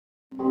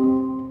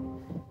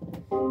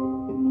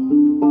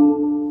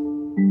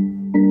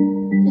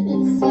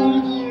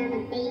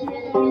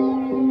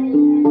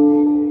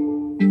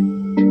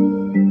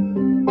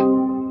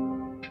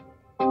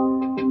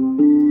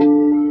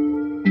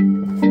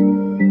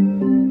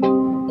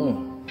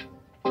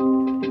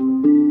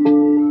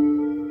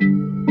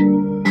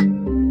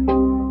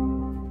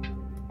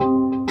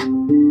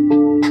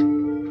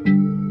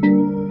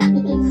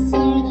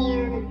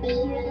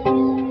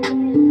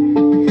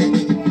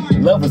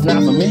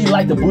be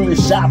like the bullet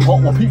shot.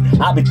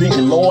 I be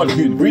thinking, Lord, if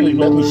you really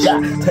let me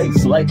shot.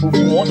 Takes like if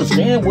you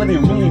understand what it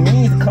really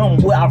means to come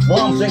where I'm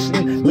from.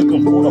 Actually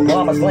looking for the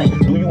promised land.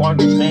 Do you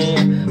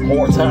understand?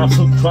 Hard times,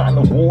 trying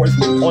to wars.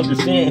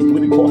 Understand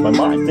when it crossed my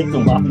mind,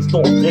 thinking about these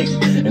storm days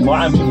and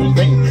why I'm even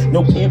thinking.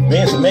 No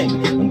advance maybe.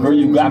 And girl,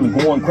 you got me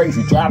going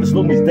crazy. Driving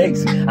slow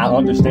mistakes. I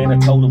understand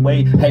and told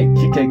away. Hey,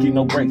 you can't get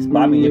no breaks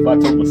by me if I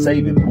told her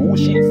save it.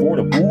 Bullshit for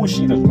the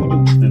bullshitters when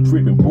you get the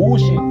tripping.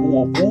 Bullshit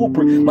for a fool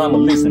prick. Mama,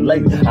 listen,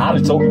 lady. I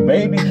done told you,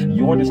 baby.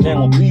 You understand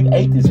when believe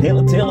atheists,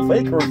 hella tell a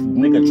faker.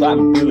 Nigga try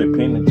to feel it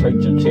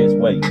penetrate your chest.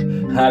 Wait.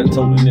 I done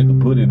told the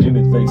nigga put it in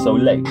his face so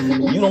late.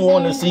 You don't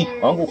want to see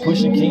Uncle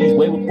pushing keys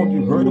way before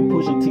you heard of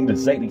pushing T to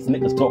say these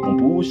niggas talking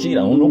bullshit.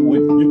 I don't know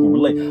if you can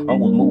relate.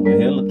 Uncle's moving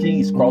hella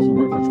keys, cross the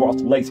rivers, cross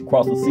the lakes,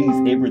 across the seas,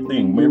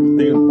 everything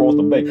across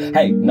the bay.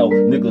 Hey, no,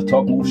 niggas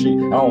talk bullshit.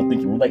 I don't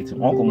think you relate to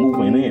Uncle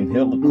moving in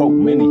hella coke.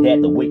 Man, he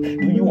had to wait.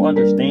 Do you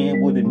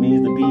understand what it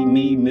means to be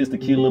me, Mr.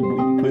 Killer,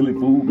 Pilly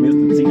Food,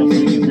 Mr.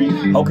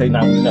 TM3? Okay,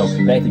 now we know.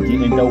 Back to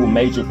getting no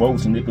major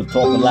votes and niggas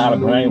talking loud,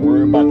 but I ain't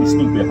worried about these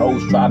stupid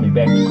hoes. Try me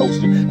back to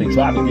coaster. They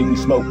try to get me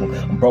smoking.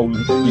 I'm broly,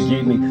 you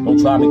get me? Don't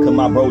try me cause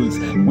my brolies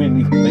with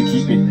me. They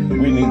keep it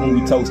with me when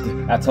we toast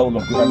it. I told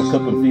them grab a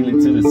cup and feel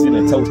it to the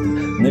center toasted.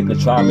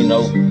 Nigga try me,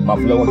 no. My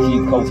flow I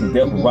keep coasting.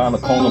 Death around the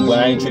corner, but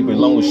I ain't tripping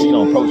long as she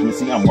don't approach me.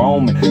 See, I'm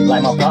roaming.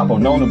 Like my papa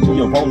known to be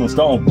a rolling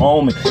stone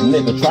roaming.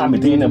 Nigga try me,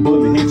 then the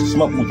bullet hit you.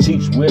 Smoke with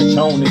cheeks, where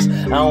Jonas.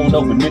 I don't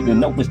know, but nigga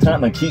know it's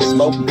time to keep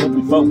smoking. Cause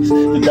we focus.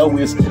 The dough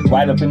is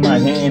right up in my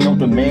hand. Don't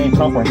the man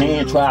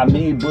comprehend. Try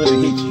me, but it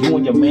hit you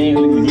and your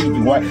man. Leave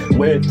you right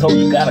where it told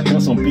you gotta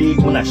come some big.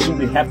 When I shoot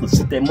it, have to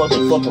sit that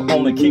motherfucker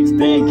on the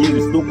kickstand. Get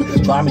it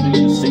stupid. Try me,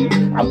 do you see?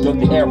 I'm duck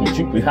the arrow,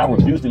 Cupid. I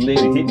refuse to let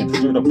it hit me.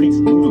 Disturb the piece.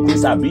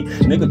 Ludicrous I be.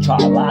 Nigga try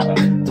a lot of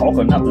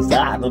talking out the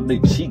side of the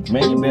cheek.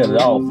 Man, you better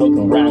all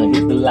fucking around and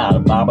hit the louder.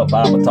 Baba,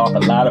 talk a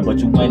lot, but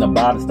you ain't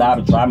about to stop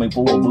it. Try me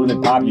for a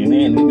bullet, pop you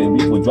in, nigga,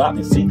 we will drop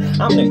you. See,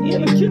 I'm the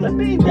ill killer,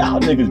 baby. Y'all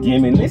niggas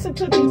give me. Listen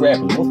to these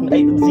rappers. Most from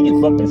A to Z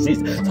and fucking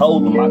shit.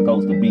 Told them my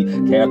goals to be.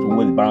 Character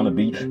what it's bound to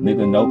be.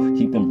 Nigga know,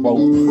 keep them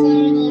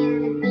frozen.